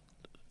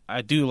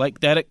 I do like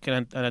Derek,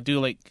 and I do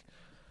like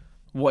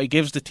what he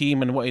gives the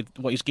team and what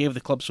he's gave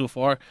the club so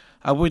far.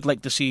 I would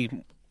like to see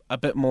a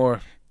bit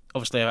more.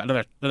 Obviously,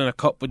 another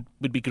cup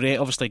would be great.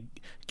 Obviously,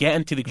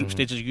 getting to the group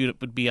stages of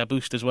Europe would be a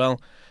boost as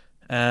well.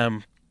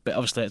 But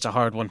obviously, it's a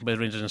hard one with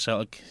Rangers and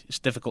Celtic. It's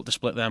difficult to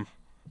split them.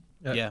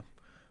 Yeah.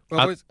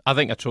 Well, I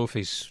think a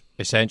trophy's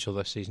essential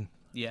this season.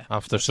 Yeah.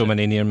 After so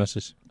many near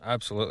misses.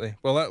 absolutely.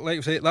 Well, like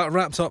I say, that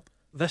wraps up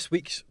this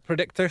week's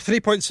predictor. 3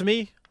 points to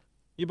me.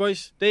 You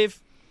boys,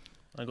 Dave?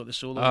 I got the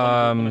solo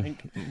one, I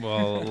think.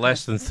 Well,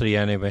 less than 3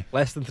 anyway.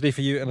 Less than 3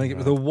 for you, and I think it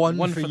was a one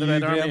for you, the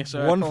Red Graham. Army.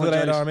 So One for the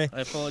Red Army.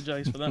 I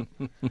apologise for that.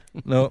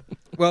 No.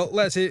 Well,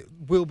 let's say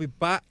we'll be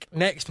back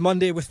next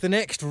Monday with the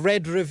next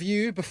Red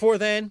review. Before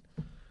then,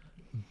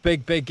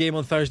 big game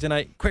on Thursday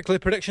night. Quickly,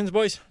 predictions,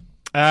 boys?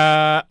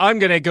 I'm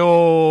going to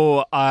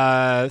go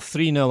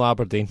 3-0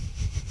 Aberdeen.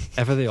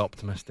 Ever the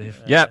optimist,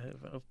 Dave.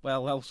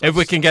 Well, If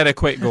we can get a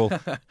quick goal.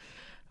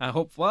 I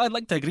hope. Well, I'd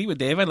like to agree with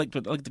Dave. I'd like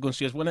to go and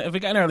see us win it. If we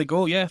get an early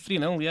goal,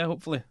 3-0,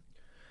 hopefully.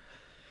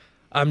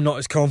 I'm not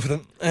as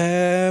confident.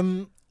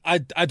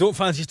 I don't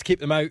fancy us to keep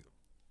them out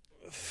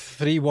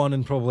 3-1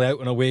 and probably out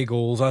on away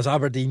goals, as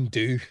Aberdeen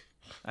do.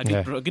 A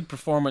good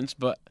performance,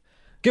 but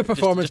good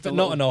performance, just but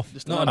little, not enough.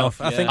 Just Not enough.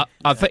 Yeah.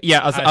 I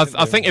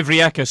think if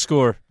Rijeka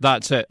score,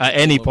 that's it. At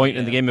any point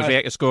in the game, if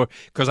Rijeka score,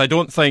 because I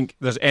don't think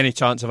there's any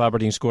chance of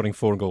Aberdeen scoring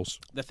 4 goals.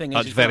 The thing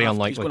that's is, very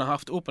unlikely. He's going to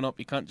have to open up.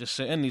 He can't just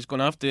sit in. He's going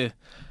to have to.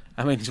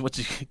 I mean, what's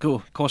he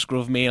go?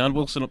 Cosgrove, May, and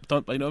Wilson up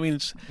top. You know what I mean?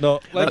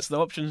 That's the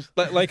options.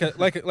 Like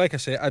I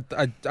say,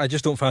 I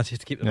just don't fancy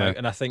to keep them out,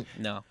 and I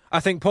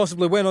think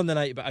possibly win on the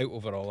night, but out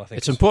overall. I think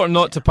it's important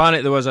not to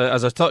panic. There was,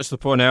 as I touched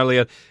upon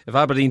earlier, if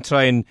Aberdeen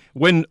try and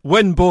win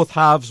both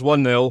halves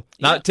 1-0,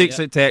 that takes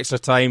it to extra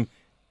time.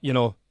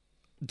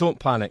 Don't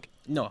panic.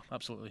 No,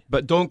 absolutely.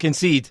 But don't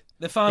concede.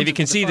 If you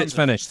concede, it's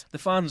finished. The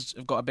fans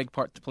have got a big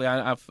part to play.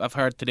 I've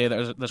heard today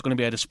that there's going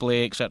to be a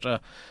display,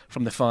 etc.,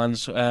 from the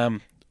fans.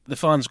 The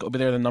fans got to be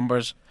there in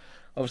numbers.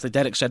 Obviously,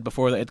 Derek said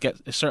before that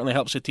it certainly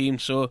helps the team.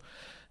 So,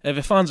 if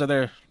the fans are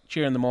there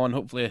cheering them on,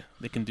 hopefully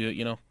they can do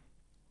it.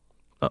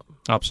 Oh,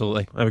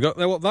 absolutely. There we go.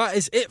 Well, that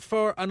is it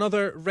for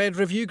another Red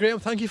Review, Graham.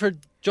 Thank you for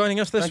joining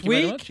us this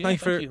week. Very much. Yeah,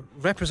 thank you for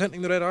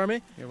representing the Red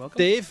Army. You're welcome.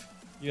 Dave,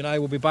 you and I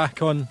will be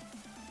back on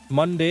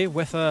Monday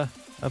with a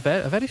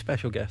very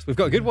special guest. We've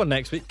got a good one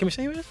next week. Can we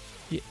say who it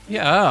is?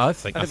 Yeah, I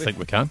think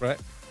we can. Right.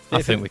 Dave,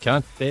 I think we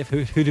can. Dave,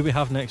 who do we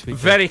have next week?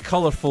 Very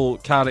colourful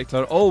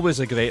character, always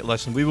a great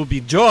listen. We will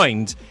be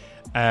joined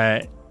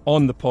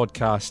on the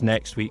podcast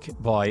next week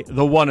by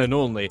the one and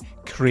only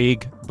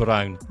Craig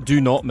Brown.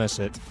 Do not miss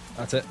it.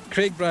 That's it.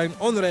 Craig Brown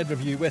on the Red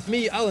Review with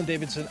me, Allan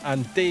Davidson,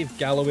 and Dave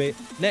Galloway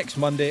next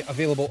Monday.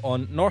 Available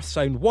on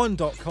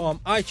northsound1.com,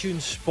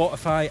 iTunes,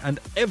 Spotify,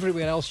 and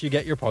everywhere else you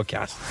get your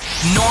podcasts.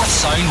 North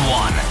Sound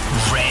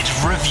 1 Red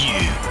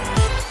Review.